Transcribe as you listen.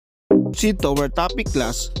proceed to our topic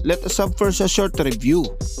class, let us have first a short review.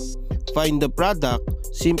 Find the product,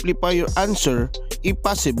 simplify your answer if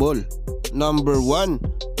possible. Number 1,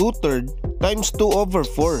 2/3 times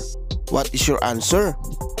 2/4. What is your answer?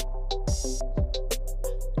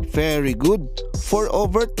 Very good,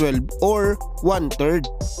 4/12 or 1/3.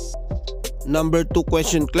 Number 2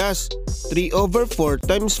 question class, 3/4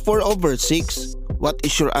 times 4/6. What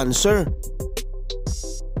is your answer?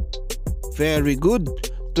 Very good,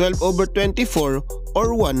 12/24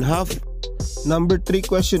 or 1/2. Number 3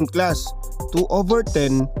 question class,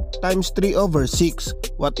 2/10 times 3/6.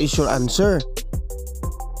 What is your answer?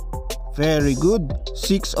 Very good,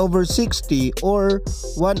 6/60 or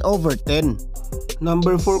 1/10.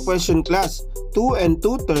 Number 4 question class, 2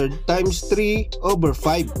 2/3 times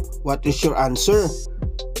 3/5. What is your answer?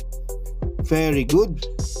 Very good,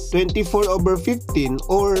 24/15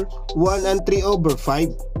 or 1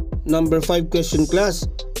 3/5. Number 5 question class,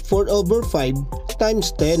 4/5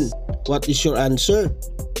 times 10. What is your answer?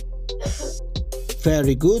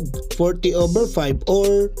 Very good, 40/5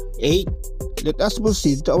 or 8. Let us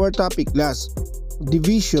proceed to our topic class,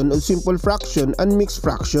 division of simple fraction and mixed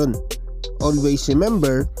fraction. Always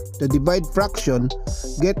remember, to divide fraction,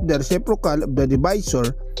 get the reciprocal of the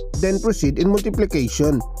divisor, then proceed in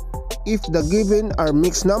multiplication. If the given are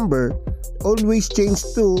mixed number, always change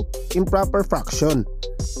to improper fraction.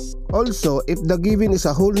 Also, if the given is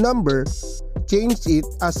a whole number, change it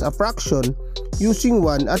as a fraction using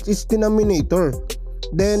 1 as its denominator.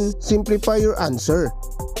 Then, simplify your answer.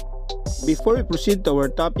 Before we proceed to our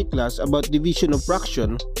topic class about division of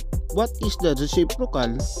fraction, what is the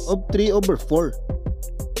reciprocal of 3/4?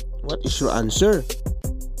 What is your answer?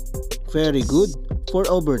 Very good,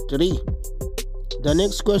 4/3. The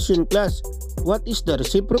next question class, what is the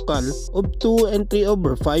reciprocal of 2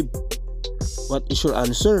 3/5? What is your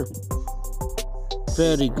answer?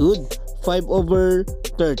 Very good,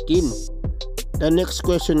 5/13. The next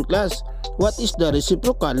question class, what is the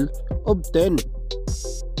reciprocal of 10?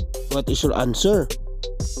 What is your answer?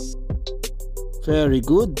 Very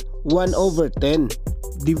good, 1/10.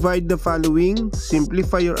 Divide the following,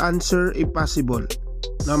 simplify your answer if possible.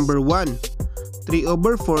 Number 1,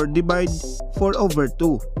 3/4 divide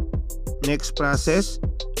 4/2. Next process,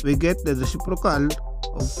 we get the reciprocal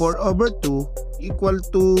of 4/2 equal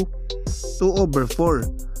to 2/4,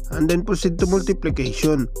 and then proceed to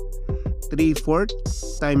multiplication. 3/4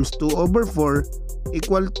 times 2/4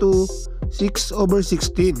 equal to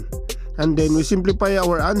 6/16, and then we simplify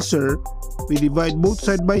our answer. We divide both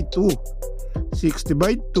sides by 2. 6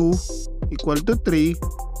 divide 2 equal to 3.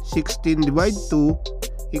 16 divide 2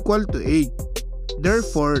 equal to 8.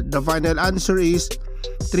 Therefore, the final answer is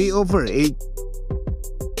 3/8.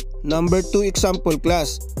 Number 2 example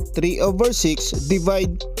class, 3/6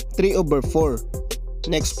 divide 3/4.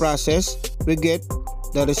 Next process, we get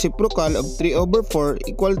the reciprocal of 3/4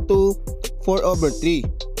 equal to 4/3,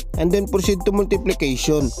 and then proceed to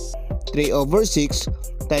multiplication. 3/6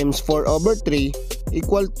 times 4/3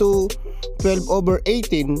 equal to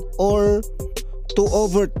 12/18 or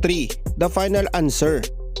 2/3, the final answer.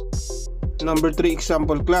 Number 3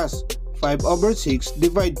 example class, 5/6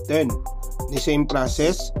 divide 10. The same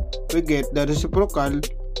process, we get the reciprocal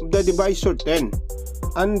of the divisor 10,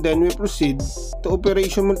 and then we proceed to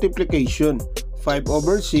operation multiplication.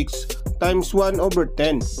 5/6 times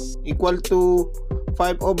 1/10 equal to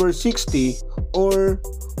 5/60 or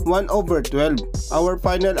 1/12, our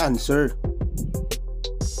final answer.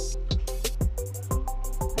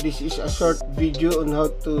 This is a short video on how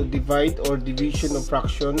to divide or division of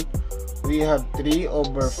fraction. We have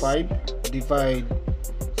 3/5 divide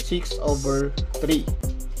 6/3.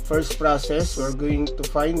 First process, we're going to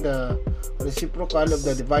find the reciprocal of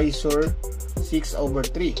the divisor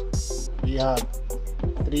 6/3. We have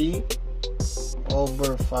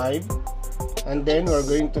 3/5, and then we're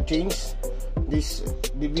going to change this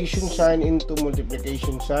division sign into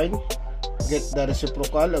multiplication sign. Get the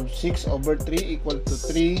reciprocal of 6/3 equal to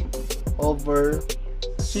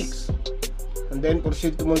 3/6, and then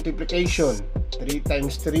proceed to multiplication. 3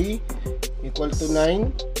 times 3 equal to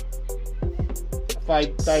 9.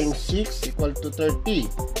 5 times 6 equal to 30.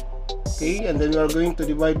 Okay, and then we are going to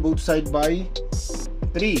divide both sides by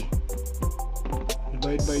 3.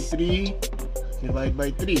 Divide by 3, divide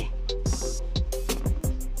by 3.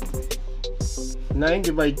 9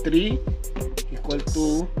 divide 3 equal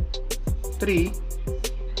to 3,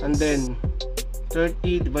 and then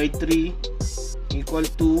 30 divide 3 equal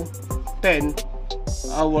to 10,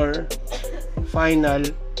 our final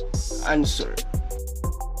answer.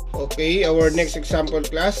 Okay, our next example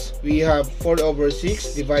class, we have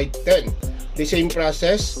 4/6 divide 10. The same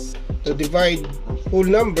process, to divide whole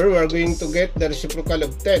number, we are going to get the reciprocal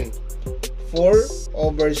of 10. 4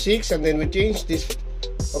 over 6, and then we change this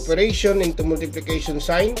operation into multiplication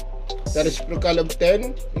sign. The reciprocal of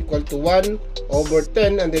 10 equal to 1 over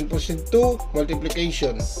 10, and then proceed to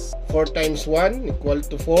multiplication. 4 times 1 equal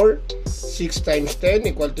to 4. 6 times 10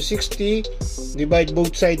 equal to 60. Divide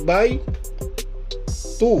both sides by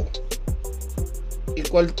 2.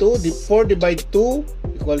 Equal to 4 divide 2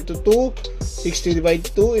 equal to 2. 60 divide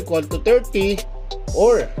 2 equal to 30.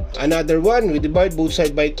 Or another one, we divide both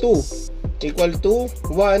sides by 2 equal to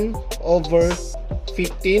 1 over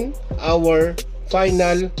 15, our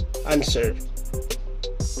final answer.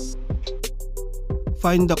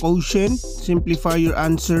 Find the quotient. Simplify your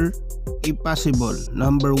answer if possible.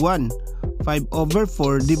 Number 1. 5 over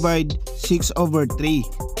 4 divide 6 over 3.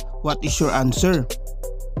 What is your answer?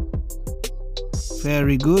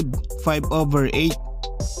 Very good. 5 over 8.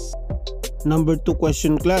 Number 2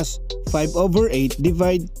 question, class. 5 over 8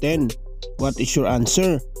 divide 10. What is your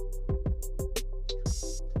answer?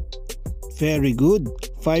 Very good.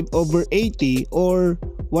 5 over 80 or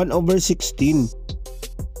 1 over 16.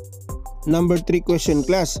 Number 3 question,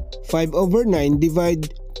 class. 5 over 9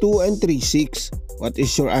 divide 2 and 3 6. What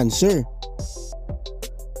is your answer?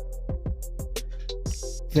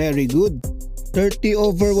 Very good. 30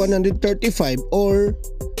 over 135 or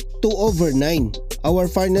 2 over 9. Our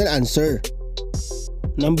final answer.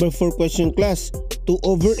 Number 4 question, class. 2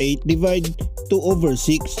 over 8 divide 2 over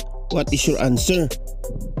 6. What is your answer?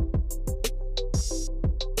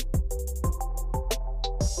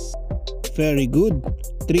 Very good.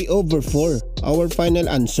 3 over 4. Our final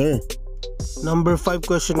answer. Number 5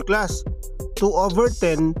 question, class. 2 over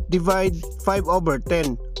 10 divide 5 over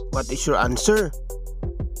 10. What is your answer?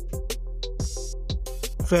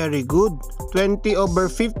 Very good. 20 over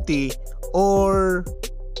 50 or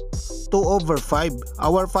 2 over 5.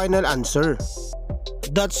 Our final answer.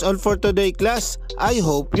 That's all for today, class. I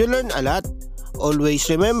hope you learn a lot. Always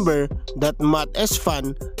remember that math is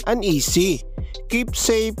fun and easy. Keep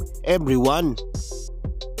safe, everyone.